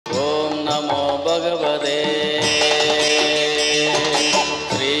नमो भगवते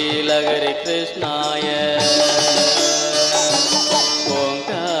श्री लहरी कृष्णाय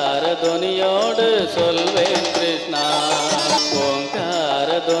ओंकार ध्वनियोடு சொல்வேன் கிருஷ்ணா ஓங்கார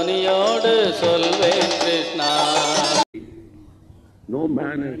ध्वनिயோடு சொல்வேன் Krishna. No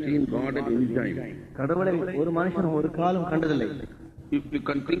man has seen God at any time. கடவுளை ஒரு மனுஷன் ஒரு காலம் கண்டதில்லை. If you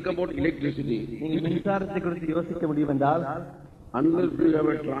can think about electricity, நீங்கள் மின்சாரத்தை குறித்து யோசிக்க முடியும் என்றால், unless you have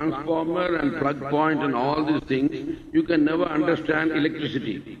a transformer and plug point and all these things, you can never understand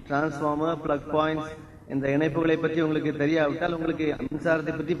electricity. Transformer, plug points, இந்த இணைப்புகளை பற்றி உங்களுக்கு தெரியாவிட்டால் உங்களுக்கு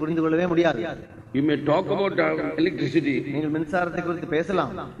மின்சாரத்தை பற்றி புரிந்து கொள்ளவே முடியாது. You may talk about electricity. நீங்கள் மின்சாரத்தை குறித்து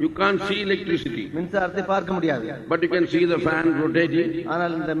பேசலாம். You can't see electricity. மின்சாரத்தை பார்க்க முடியாது. But you can see the fan rotating.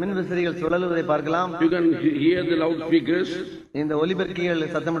 ஆனால் இந்த மின் விசிறிகள் சுழலுவதை பார்க்கலாம். You can hear the loudspeakers. இந்த ஒலிபெருக்கிகள்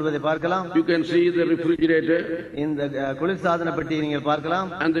சத்தமிடுவதை பார்க்கலாம். You can see the refrigerator. இந்த குளிர்சாதன பெட்டியை நீங்கள் பார்க்கலாம்.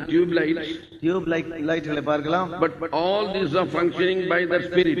 And the tube lights. Tube லைட்களை பார்க்கலாம். But all these are functioning by the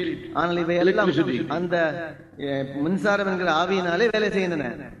spirit. ஆனால் இவை எல்லாம் அந்த மின்சாரம் என்கிற ஆவியினாலே வேலை செய்கின்றன.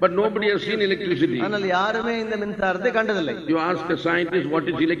 But nobody has seen electricity. ஆனால் யாருமே இந்த மின்சாரத்தை கண்டதில்லை. You ask a scientist what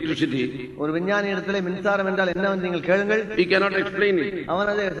is electricity. ஒரு விஞ்ஞானி இடத்திலே மின்சாரம் என்றால் என்னவென்று நீங்கள் கேளுங்கள். He cannot explain it.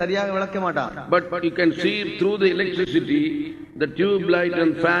 அவன் அதை சரியாக விளக்க மாட்டான். But you can see through the electricity, the tube light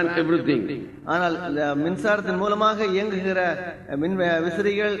and fan, everything. ஆனால் மின்சாரத்தின் மூலமாக இயங்குகிற மின்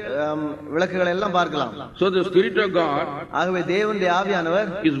விசிறிகள், விளக்குகள் எல்லாம் பார்க்கலாம். So the Spirit of God ஆகவே தேவனுடைய ஆவியானவர்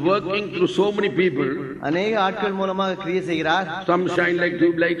is working through so many people. அநேக ஆட்கள் மூலமாக கிரியை செய்கிறார். Some shine like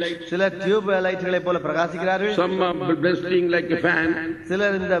tube lights. சிலர் டியூப் லைட்களை போல பிரகாசிக்கிறார்கள். Some are blessing like a fan.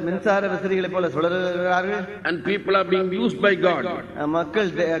 சிலர் இந்த மின்சார விசிறிகளை போல சுழலுகிறார்கள். And people are being used by God.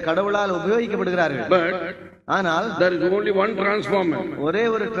 மக்கள் கடவுளால் உபயோகிக்கப்படுகிறார்கள். But ஆனால் there is only one transformer. ஒரே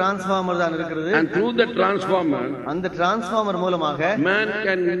ஒரு டிரான்ஸ்ஃபார்மர் தான் இருக்கிறது. And through the transformer, அந்த டிரான்ஸ்ஃபார்மர் மூலமாக man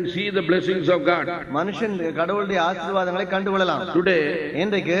can see the blessings of God. மனுஷன் கடவுளுடைய ஆசீர்வாதங்களை கண்டுகொள்ளலாம். Today,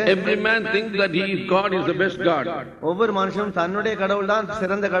 இன்றைக்கு every man thinks that he is God is the best God. ஒவ்வொரு மனுஷனும் தன்னுடைய கடவுள் தான்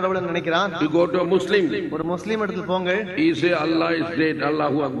சிறந்த கடவுள் என்று நினைக்கிறான். You go to a Muslim. ஒரு முஸ்லிம் இடத்தில் போங்கள். He say Allah is great,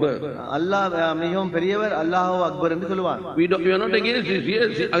 Allahu Akbar. அல்லாஹ் மிகவும் பெரியவர், அல்லாஹு அக்பர் என்று சொல்லுவான். We are not against this.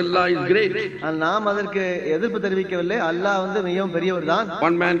 Yes, Allah is great. நாம் அதற்கு எதிர்ப்பு தெரிவிக்கவில்லை. அல்லாஹ் மிகவும் பெரியவர் தான்.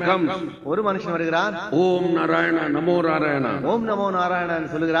 One man comes. ஒரு மனுஷன் வருகிறான். Om Narayana, Namo Narayana. ஓம் நமோ நாராயணா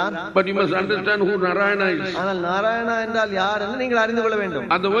என்று சொல்லுகிறான். But you must understand who Narayana is. ஆனால் நாராயணா என்றால் யார் என்று நீங்கள் அறிந்து கொள்ள வேண்டும்.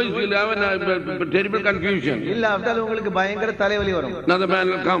 Otherwise you will have a terrible confusion. இல்லாவிட்டால் உங்களுக்கு பயங்கர தலைவலி வரும். Another man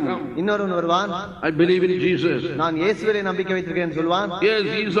will come. இன்னொருவன் வருவான். I believe in Jesus. நான் இயேசுவை நம்பிக்கை வைத்திருக்கிறேன் சொல்வான். Yes,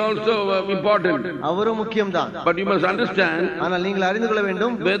 he is also important. அவரும் முக்கியம் தான். But you must understand. ஆனால் நீங்கள் அறிந்து கொள்ள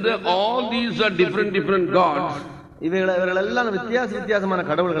வேண்டும் Whether all these are different gods. இவர்கள் எல்லாம் வித்தியாசமான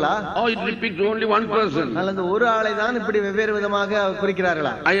கடவுள்களா? Or it depicts only one person. அல்லது ஒரு ஆளை தான் இப்படி வெவ்வேறு விதமாக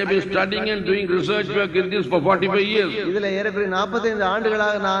குறிக்கிறார்களா? I have been studying and doing research work in this for 45 years. இதிலே ஏறக்குறைய 45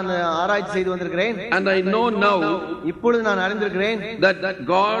 ஆண்டுகளாக நான் ஆராய்ச்சி செய்து வந்திருக்கிறேன். And I know now இப்பொழுது நான் அறிந்திருக்கிறேன் that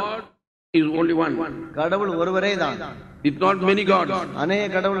God is only one. கடவுள் ஒருவரே தான். It's not many gods. அநேக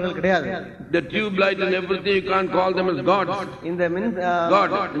கடவுள்கள் கிடையாது. The tube light and everything, you can't call them as gods. இந்த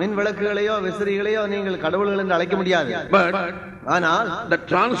மின் விளக்குகளையோ விசிறிகளையோ நீங்கள் கடவுள்கள் என்று அழைக்க முடியாது. But ஆனால் the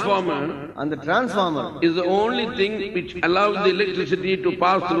transformer, அந்த transformer is the only thing which allows the electricity to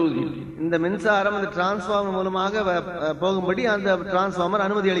pass through it. இந்த மின்சாரம் அந்த டிரான்ஸ்ஃபார்மர் மூலமாக போகும்படி அந்த டிரான்ஸ்ஃபார்மர்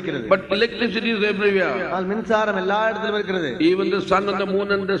அனுமதி அளிக்கிறது. But electricity is everywhere. ஆனால் மின்சாரம் எல்லா இடத்திலும் இருக்கிறது. Even the sun and the moon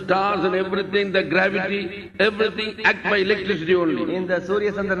and the stars and everything, the gravity, everything act by electricity only. இந்த சூரிய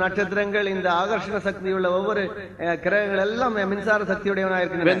சந்திர நட்சத்திரங்கள், இந்த ஆகர்ஷண சக்தி உள்ள ஒவ்வொரு கிரகங்கள் எல்லாம் மின்சார சக்தியுடையவனாக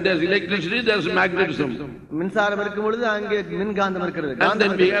இருக்கின்றன. When there is electricity, there is magnetism. மின்சாரம் இருக்கும் பொழுது அங்கே மின்காந்தம் இருக்கிறது. And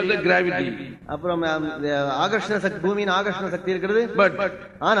then we have the gravity. அப்புறம் ஆகர்ஷண சக்தி, பூமியின் ஆகர்ஷண சக்தி இருக்கிறது. But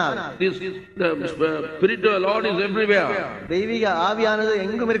ஆனால் the Spirit of the Lord is everywhere. தெய்வீக ஆவியானது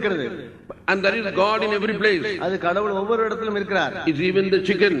எங்கும் இருக்கிறது. And there is God in every place. அது கடவுள் ஒவ்வொரு இடத்திலும் இருக்கிறார். It's even the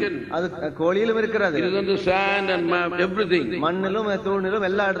chicken. அது கோழியிலும் இருக்கிறது. It is on the sand and everything. மண்ணிலும் தூணிலும்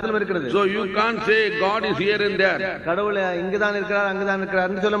எல்லா இடத்திலும் இருக்கிறது. So you can't say God is here and there. கடவுள் இங்குதான் இருக்கிறார் அங்குதான்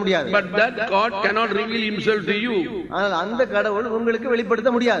இருக்கிறார்னு சொல்ல முடியாது. But that God cannot reveal himself to you. ஆனால் அந்த கடவுள் உங்களுக்கு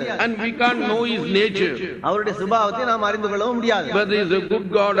வெளிப்படுத்த முடியாது. And we can't know his nature. அவருடைய சுபாவத்தை நாம் அறிந்து கொள்ளவும் முடியாது. Whether he is a good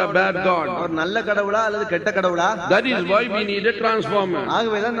God or bad God. அவர் நல்ல கடவுளா அல்லது கெட்ட கடவுளா? That is why we need a transformer.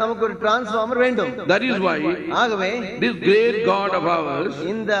 ஆகவே தான் நமக்கு ஒரு டிரான்ஸ்ஃபார்மர் வேண்டும். That is why ஆகவே this great God of ours,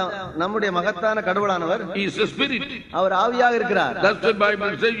 இந்த நம்முடைய மகத்தான கடவுளானவர், is a spirit. அவர் ஆவியாக இருக்கிறார். That's the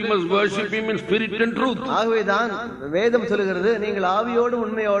Bible says you must worship him in spirit and truth. ஆகவேதான் வேதம் சொல்கிறது, நீங்கள் ஆவியோடும்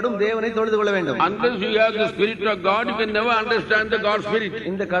உண்மையோடும் தேவனை தொழுது கொள்ள வேண்டும். Unless you have the spirit of God, you can never understand the God's spirit.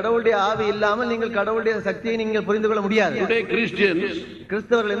 இந்த கடவுளுடைய ஆவி இல்லாமல் நீங்கள் கடவுளுடைய சக்தியை நீங்கள் புரிந்து கொள்ள முடியாது. Today Christians,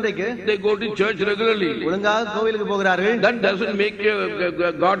 கிறிஸ்தவர்கள் இன்றைக்கு they go to church regularly. ஒழுங்காக கோவிலுக்கு போகிறார்கள். That doesn't make you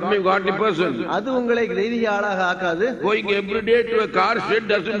a godly person. அது உங்களை தெய்வீக ஆளாக ஆக்காது. Going every day to a car shed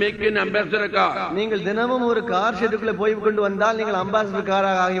doesn't make you an ambassador car. நீங்கள் தினமும் ஒரு கார் ஷெட்டுக்குள்ள போய் கொண்டு வந்தால் நீங்கள் அம்பாசிடர்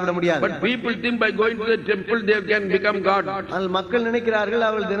காராக ஆகிவிட முடியாது. But people think by going to the temple they can become God. ஆனால் மக்கள் நினைக்கிறார்கள்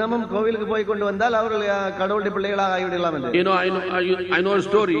அவர்கள் தினமும் கோவிலுக்கு போய் கொண்டு வந்தால் அவர்கள் கடவுளுடைய பிள்ளைகளாக ஆகிவிடலாம் என்று. You know, I know a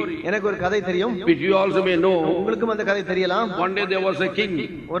story. எனக்கு ஒரு கதை தெரியும். Which you also may know. உங்களுக்கும் அந்த கதை தெரியலாம். One day there was a king.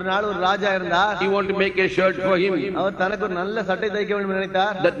 ஒரு நாள் ஒரு ராஜா இருந்தார். He wanted to make a shirt for him. அவர் தனக்கு ஒரு நல்ல சட்டை தைக்க வேண்டும் என்று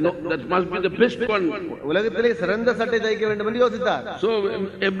நினைத்தார். That must be the best one. உலகத்திலே சிறந்த சட்டை தைக்க வேண்டும் என்று யோசித்தார். So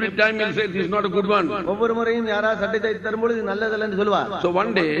every time he'll say this is not a good one. ஒவ்வொரு முறையும் யாராவது சட்டை தைத்து தரும்போது இது நல்லதல்ல என்று சொல்வார். So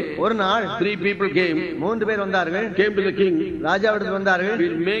one day ஒரு நாள் 3 people came. 3 பேர் வந்தார்கள். Came to the king. ராஜாவிடம் வந்தார்கள்.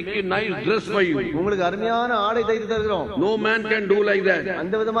 We'll make a nice dress for you. உங்களுக்கு அருமையான ஆடை தைத்து தருகிறோம். No man can do like that.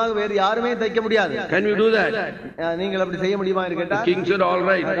 அந்த விதமாக வேறு யாருமே தைக்க முடியாது. Can you do that? நீங்கள் அப்படி செய்ய முடியுமா என்று கேட்டார். King said all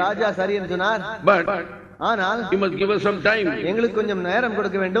right. ராஜா சரி என்று சொன்னார். But ஆனால் you must give us some time. எங்களுக்கு கொஞ்சம் நேரம்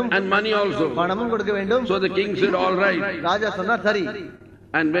கொடுக்க வேண்டும். And money also. பணமும் கொடுக்க வேண்டும். So the king said all right. ராஜா சொன்னார் சரி.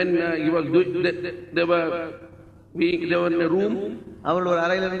 And when he was doing, they were in a room. அவர்கள் ஒரு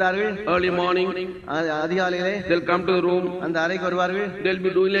அறையில் இருந்தார்கள். Early morning. அதிகாலையிலே They'll come to the room. அந்த அறைக்கு வருவார்கள். They'll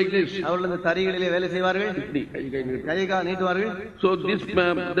be doing like this. அவர்கள் அந்த தறிகளிலே வேலை செய்வார்கள். கையை நீட்டுவார்கள். So this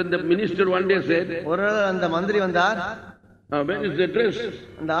then the minister one day said, ஒரு அந்த மந்திரி வந்தார். Where is the dress?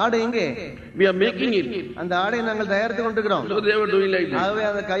 அந்த ஆடை எங்கே? We are making it. அந்த ஆடை நாங்கள் தயாரித்து கொண்டிருக்கிறோம். So they were doing like this. ஆகவே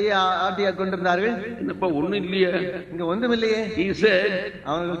அந்த கையை ஆட்டி கொண்டிருந்தார்கள். என்னப்பா ஒண்ணும் இல்லையே. இங்க ஒன்றும் இல்லையே. He said,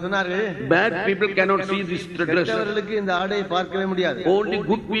 அவர்கள் சொன்னார்கள், bad people cannot see this dress. நல்லவர்களுக்கு இந்த ஆடையை பார்க்கவே முடியாது. Only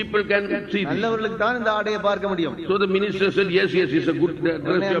good people can see this. நல்லவர்களுக்கு தான் இந்த ஆடையை பார்க்க முடியும். So the minister said, yes, it's a good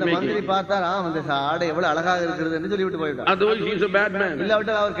dress you are making. மந்திரி பார்த்தார், அந்த ஆடை எவ்வளவு அழகாக இருக்கிறது என்று சொல்லிவிட்டு போய்விட்டார். Otherwise he is a bad man.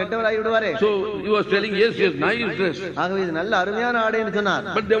 இல்லாவிட்டால் அவர் கெட்டவராகி விடுவாரே. So he was telling, yes, nice dress. ஆகவே இது நல்ல அருமையான ஆடை என்று சொன்னார்.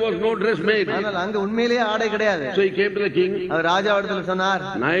 But there was no dress made. ஆனால் அங்க உண்மையிலேயே ஆடை கிடையாது. So he came to the king. அவர் ராஜாவிடத்தில் சொன்னார்,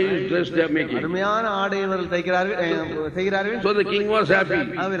 nice dress they are making. அருமையான ஆடை இவர்கள் செய்கிறார்கள். So the king was happy.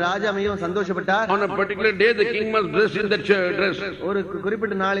 அவர் ராஜா மிகவும் சந்தோஷப்பட்டார். On a particular day the king must dress in that dress. ஒரு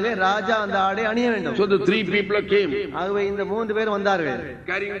குறிப்பிட்ட நாளிலே ராஜா அந்த ஆடை அணிய வேண்டும். So the 3 people came. ஆகவே இந்த 3 பேர் வந்தார்கள்.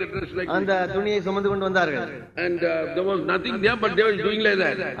 Carrying the dress like அந்த துணியை சுமந்து கொண்டு வந்தார்கள். And there was nothing there, but they were doing like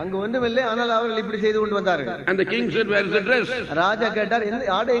that. அங்க ஒன்றுமில்லை, ஆனால் அவர்கள் இப்படி செய்து கொண்டு வந்தார்கள். And the king said, where is the dress? ராஜா கேட்டார்,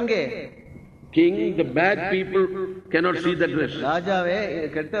 ஆடை எங்கே? King, the bad people cannot see the dress. ராஜாவே,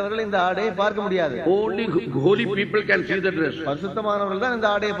 கெட்டவர்கள் இந்த ஆடையை பார்க்க முடியாது. Only holy people can see the dress. பரிசுத்தமானவர்கள் தான் இந்த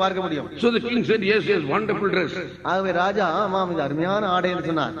ஆடையை பார்க்க முடியும். So the king said, yes, wonderful dress. ஆகவே ராஜா, ஆமாம், இது அருமையான ஆடை என்று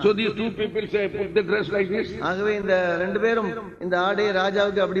சொன்னார். So these 2 people say, put the dress like this. ஆகவே இந்த 2 பேரும் இந்த ஆடையை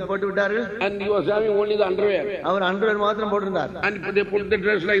ராஜாவுக்கு அப்படி போட்டு விட்டார்கள். And he was having only the underwear. Our underwear மாத்திரம் போட்டிருந்தார். And they put the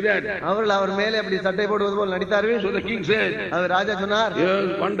dress like that. அவர்கள் அவர் மேலே அப்படி சட்டை போடுவது போல் நடித்தார்கள். So the king said, அவர் ராஜா சொன்னார், yes,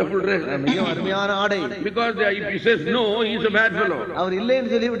 wonderful dress. அருமையான ஆடை. Because if he says no, he is a bad fellow. அவர் இல்லை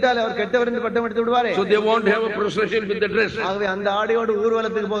என்று சொல்லிவிட்டால் அவர் கெட்டவர் என்று பட்டம் எடுத்து விடுவாரே. So they want to have a procession with the dress. ஆகவே அந்த ஆடையோடு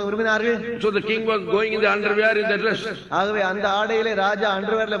ஊர்வலத்துக்கு போக விரும்பினார்கள். So the king was going in the underwear in the dress. ஆகவே அந்த ஆடையிலே ராஜா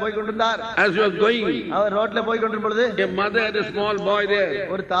அண்டர்வேர்ல போய் கொண்டிருந்தார். As he was going, அவர் ரோட்ல போய் கொண்டிருக்கும் பொழுது a mother had a small boy there.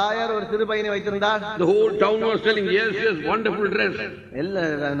 ஒரு தாயார் ஒரு சிறு பையனை வைத்திருந்தார். The whole town was telling, yes, wonderful dress.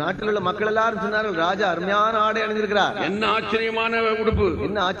 எல்லா நாட்டில் உள்ள மக்கள் எல்லாரும் சொன்னார்கள், ராஜா அருமையான ஆடை அணிந்திருக்கிறார். என்ன ஆச்சரியமான உடுப்பு,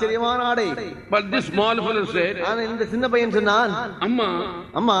 என்ன ஆச்சரியமான ஆடை. But this small fellow said, ஆனா இந்த சின்ன பையன் சொன்னான்,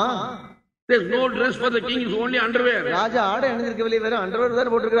 அம்மா, there's no dress for the king, it's only underwear. ராஜா ஆடை அணிந்திருக்கவில்லை, வெறும் அண்டர்வேர்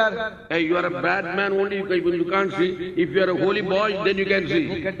தான் போட்டிருக்கிறார். Hey, you are a bad man only, you can't see. If you are a holy boy, then you can see.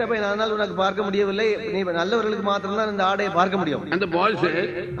 கெட்ட பையன் ஆனால் உனக்கு பார்க்க முடியவில்லை, நீ நல்லவர்களுக்கு மாத்திரம் தான் இந்த ஆடையை பார்க்க முடியும். And the boy said,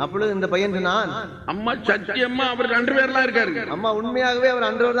 அப்பொழுது இந்த பையன் சொன்னான், அம்மா சத்தியம்மா அவர் அண்டர்வேர்லாம் இருக்காரு. அம்மா உண்மையாகவே அவர்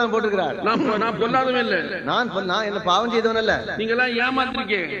அண்டர்வேர் தான் போட்டிருக்கிறார். நான் பொல்லாதவன் இல்ல, நான் என்ன பாவம் செய்தவன் அல்ல. நீங்க எல்லாம்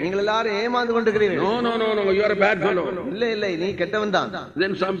ஏமாத்திருக்கீங்க, நீங்கள் எல்லாரும் ஏமாந்து கொண்டிருக்கிறீர்கள். No, you are a bad fellow. இல்லை, நீ கெட்டவன் தான்.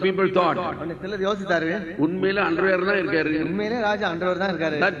 Then some people thought, சிலர் யோசித்தார்கள், உண்மையில அண்டர்வேர் தான் இருக்காரு. உண்மையிலே ராஜா அண்டர்வேர் தான்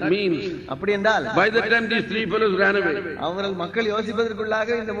இருக்காரு. That means அப்படி என்றால் by the time these three fellows ran away, அவர்கள் மக்கள்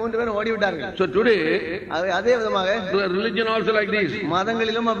யோசிப்பதற்குள்ளாக இந்த 3 பேரும் ஓடிவிட்டார்கள். So today அதே விதமாக religion also like this.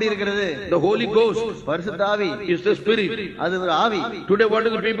 மதங்களிலும் அப்படி இருக்கிறது. The Holy Ghost பரிசுத்த ஆவி is the spirit. அது ஒரு ஆவி. Today what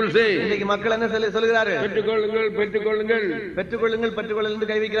do the people say? இன்னைக்கு மக்கள் என்ன சொல்கிறார்கள்? பெற்றுக்கொள்ளுங்கள் பெற்றுக்கொள்ளுங்கள் பெற்றுக்கொள்ளுங்கள் பெற்றுக்கொள்ளுங்கள்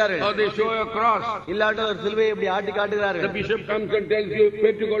என்று கைவிக்கிறார்கள். Or they show a cross. இல்லாட்ட ஒரு சிலுவையை இப்படி ஆட்டி காட்டுகிறார்கள். The bishop comes and tells you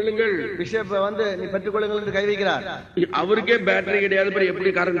பெற்றுக்கொள்ளுங்கள். பிஷப் வந்து நீ பெற்றுக்கொள்ளுங்கள் என்று கைவிக்கிறார். அவருக்கே பேட்டரி கிடையாது,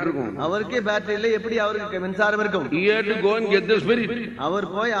 எப்படி கரண்ட் இருக்கும்? அவருக்கே பேட்டரி இல்லை, எப்படி அவருக்கு மின்சாரம் இருக்கும்? He had to go and get the spirit. அவர்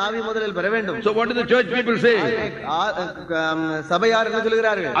போய் ஆவி முதலில் பெற வேண்டும். So what do the church people say? சபையார் என்ன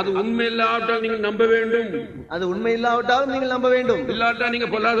சொல்கிறார்கள்? அது உண்மை இல்லாவிட்டால் நீங்கள் நம்ப வேண்டும். அது உண்மை இல்லாவிட்டாலும் நீங்கள் நம்ப வேண்டும். இல்லாவிட்டால்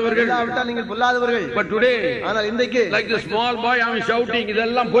நீங்கள் பொல்லாதவர்கள். இல்லாவிட்டால் நீங்கள் பொல்லாதவர்கள். But today, ஆனால் இன்றைக்கு like the small boy I am shouting,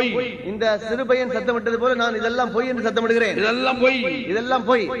 இதெல்லாம் பொய். இந்த சிறு பையன் சத்தமிட்டது போல நான் இதெல்லாம் பொய் என்று சத்தமிடுகிறேன். இதெல்லாம் பொய். இதெல்லாம்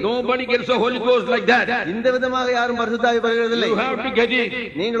பொய். Nobody gets a Holy Ghost like that. இந்த விதமாக யாரும் பரிசுத்த ஆவி பெறுவதில்லை. You have to get it.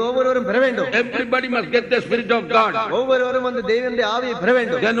 நீங்கள் ஒவ்வொருவரும் பெற வேண்டும். Everybody must get the spirit of God. ஒவ்வொருவரும் அந்த தேவனுடைய ஆவியை பெற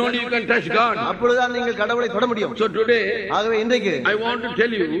வேண்டும். Then only you can touch God. அப்பொழுதுதான் நீங்கள் கடவுளை தொட முடியும். So today, ஆகவே இன்றைக்கு I want to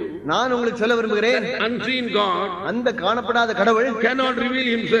tell you, நான் உங்களுக்கு சொல்ல விரும்புகிறேன், unseen God அந்த காணப்படாத கடவுள் cannot reveal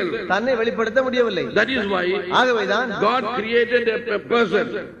himself. தன்னை வெளிப்படுத்த முடியவில்லை. That is why ஆகவேதான் God created a person.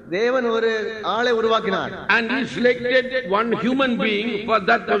 தேவன் ஒரு ஆளை உருவாக்கினார். And he selected one human being for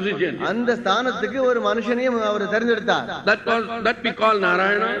that position. அந்த ஸ்தானத்துக்கு ஒரு மனுஷனையும் அவர் தேர்ந்தெடுத்தார். That we call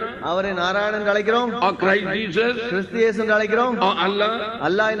Narayana. அவரை நாராயணன் என்று அழைக்கிறோம். Or Christ Jesus. கிறிஸ்து இயேசு என்று அழைக்கிறோம். Or Allah.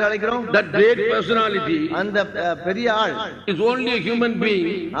 அல்லாஹ் என்று அழைக்கிறோம். That great personality. அந்த பெரிய ஆள் is only a human being.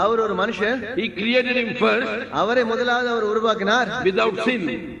 அவர் ஒரு மனுஷன். He created him first. அவரை முதலாவது அவர் உருவாக்கினார். Without sin.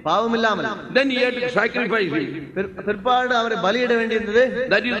 பாவம் இல்லாமல். Then he had to sacrifice him. பிற்பாடு அவரை பலியிட வேண்டியிருந்தது.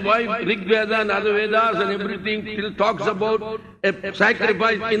 That is why Rig Veda and other Vedas and everything still talks about a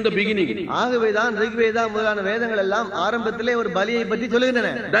sacrifice in the beginning. ஆகவேதான் ரிக்வேதா முதலான வேதங்கள் எல்லாம் ஆரம்பத்திலே ஒரு பலியை பற்றி சொல்லுகின்றன.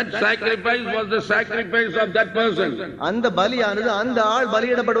 That sacrifice was the sacrifice of that person. அந்த பலியானது அந்த ஆள்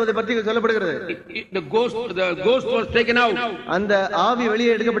பலியிடப்படுவதை பற்றி சொல்லப்படுகிறது. The ghost was taken out. அந்த ஆவி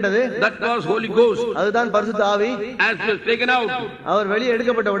வெளியே எடுக்கப்பட்டது. That was Holy Ghost. அதுதான் பரிசுத்த ஆவி. As was taken out. அவர் வெளியே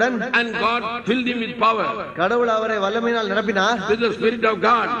எடுக்கப்பட்டவுடன் and God filled him with power. கடவுள் அவரை வல்லமையினால் நிரப்பினார். With the spirit of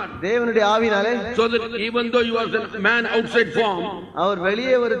God. தேவனுடைய ஆவியினாலே. So that even though he was a man outside form, அவர்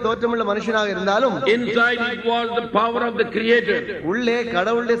வெளியே ஒரு தோற்றமுள்ள மனுஷனாக இருந்தாலும் inside it was the power of the creator. உள்ளே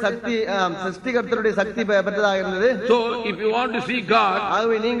கடவுளுடைய சக்தி, சிருஷ்டிகர்த்தருடைய சக்தி பெற்றதாக இருந்தது. So if you want to see God,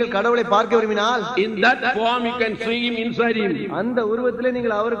 ஆகவே நீங்கள் கடவுளை பார்க்க விரும்பினால் in that form you can see him inside him. அந்த உருவத்திலே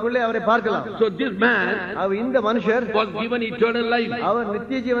நீங்கள் அவருக்குள்ளே அவரை பார்க்கலாம். So this man இந்த மனுஷர் was given eternal life. அவர்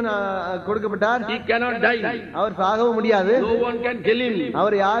நித்திய ஜீவன் கொடுக்கப்பட்டார். He cannot die. அவர் சாகவும் முடியாது. No one can kill him.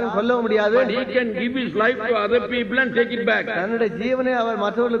 அவர் யாரும் கொல்லவும் முடியாது. But he can give his life to other people and take it back. தன்னுடைய ஜீவனை அவர்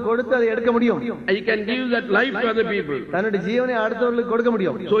மற்றவர்களுக்கு கொடுத்து அதை எடுக்க முடியும். He can give that life to other people. தன்னுடைய ஜீவனை அடுத்தவர்களுக்கு கொடுக்க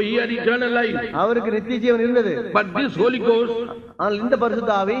முடியும். So he had eternal life. அவருக்கு நித்திய ஜீவன் இருந்தது. But this Holy Ghost, இந்த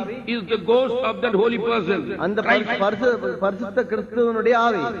பரிசுத்த ஆவி is the ghost of that holy person. அந்த பரிசுத்த கிறிஸ்துவனுடைய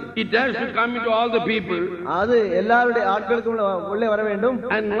ஆவி. It has to come into all the people. அது எல்லாருடைய ஆட்களுக்கும் உள்ளே வர வேண்டும்.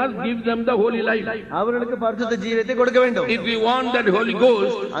 And must give them the holy life. அவர்களுக்கு பரிசுத்த ஜீவத்தை கொடுக்க வேண்டும். If you want that Holy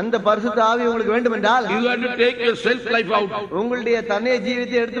Ghost, அந்த பரிசுத்த ஆவி உங்களுக்கு வேண்டும் என்றால் you have to take your self life out. உங்களுடைய தன்னை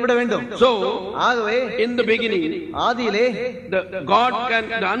ஜீவித்தை எடுத்துவிட வேண்டும். So ஆகவே in the beginning, ஆதியிலே the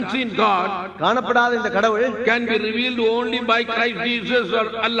unseen God காணப்படாத இந்த கடவுள் can be revealed only by Christ Jesus or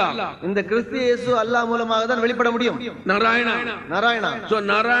Allah. இந்த கிறிஸ்து இயேசு அல்லாஹ் மூலமாக தான் வெளிப்பட முடியும். Narayana. So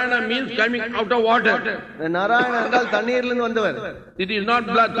Narayana means coming out of water. Narayana என்றால் தண்ணீரிலிருந்து வந்தவர். It is not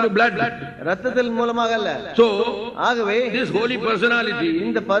blood through blood. இரத்தத்தின் மூலமாக அல்ல. So ஆகவே this holy personality,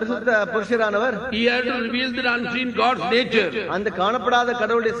 இந்த பரிசுத்த புருஷரானவர், he had to reveal the unseen God's nature. அந்த காணப்படாத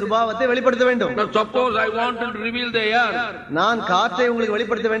கடவுளுடைய சுபாவத்தை வெளிப்படுத்த வேண்டும். Now suppose I wanted to reveal the air. நான் காற்றை உங்களுக்கு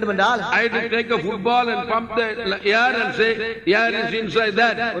வெளிப்படுத்த வேண்டும் என்றால் I had to take a football and pump the air and say air is inside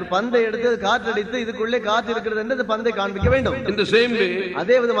that. ஒரு பந்தை எடுத்து காற்றடித்து இதுக்குள்ளே காற்று இருக்கிறது என்று அந்த பந்தை காண்பிக்க வேண்டும். In the same way,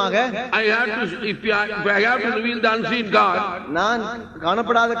 அதே விதமாக if I have to reveal the unseen God, நான்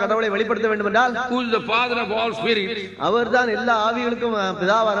காணப்படாத கடவுளை வெளிப்படுத்த வேண்டும் என்றால், who is the father of all spirits, அவர்தான் எல்லா ஆவிகளுக்கும்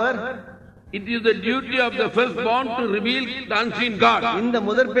பிதாவானவர். It is the duty of the firstborn to reveal the unseen God. இந்த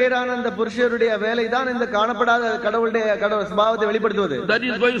முதற் பேரான அந்த புருஷருடைய வேலைதான் இந்த காணப்படாத கடவுளுடைய சுபாவத்தை வெளிப்படுத்துவது. That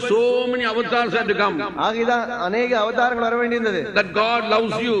is why so many avatars had to come. ஆகிதான் அநேக அவதாரங்கள் வர வேண்டியிருந்தது. That God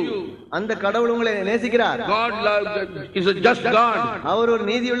loves you. அந்த கடவுள் உங்களை நேசிக்கிறார். God is a just God. அவர் ஒரு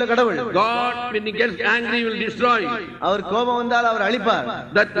நீதியுள்ள கடவுள். God, when he gets angry, will destroy. அவர் கோபம் வந்தால் அவர் அழிப்பார்.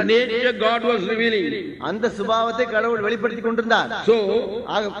 That nature God was revealing. அந்த சுபாவத்தை கடவுள் வெளிப்படுத்திக் கொண்டிருந்தார். So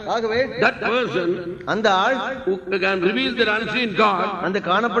ஆகவே that person அந்த ஆள் who can reveal the unseen God, அந்த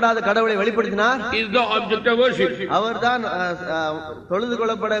காணப்படாத கடவுளை வெளிப்படுத்தினார், is the object of worship. அவர்தான் தொழுது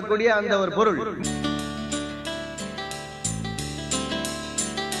கொள்ளப்படக்கூடிய அந்த ஒரு பொருள்.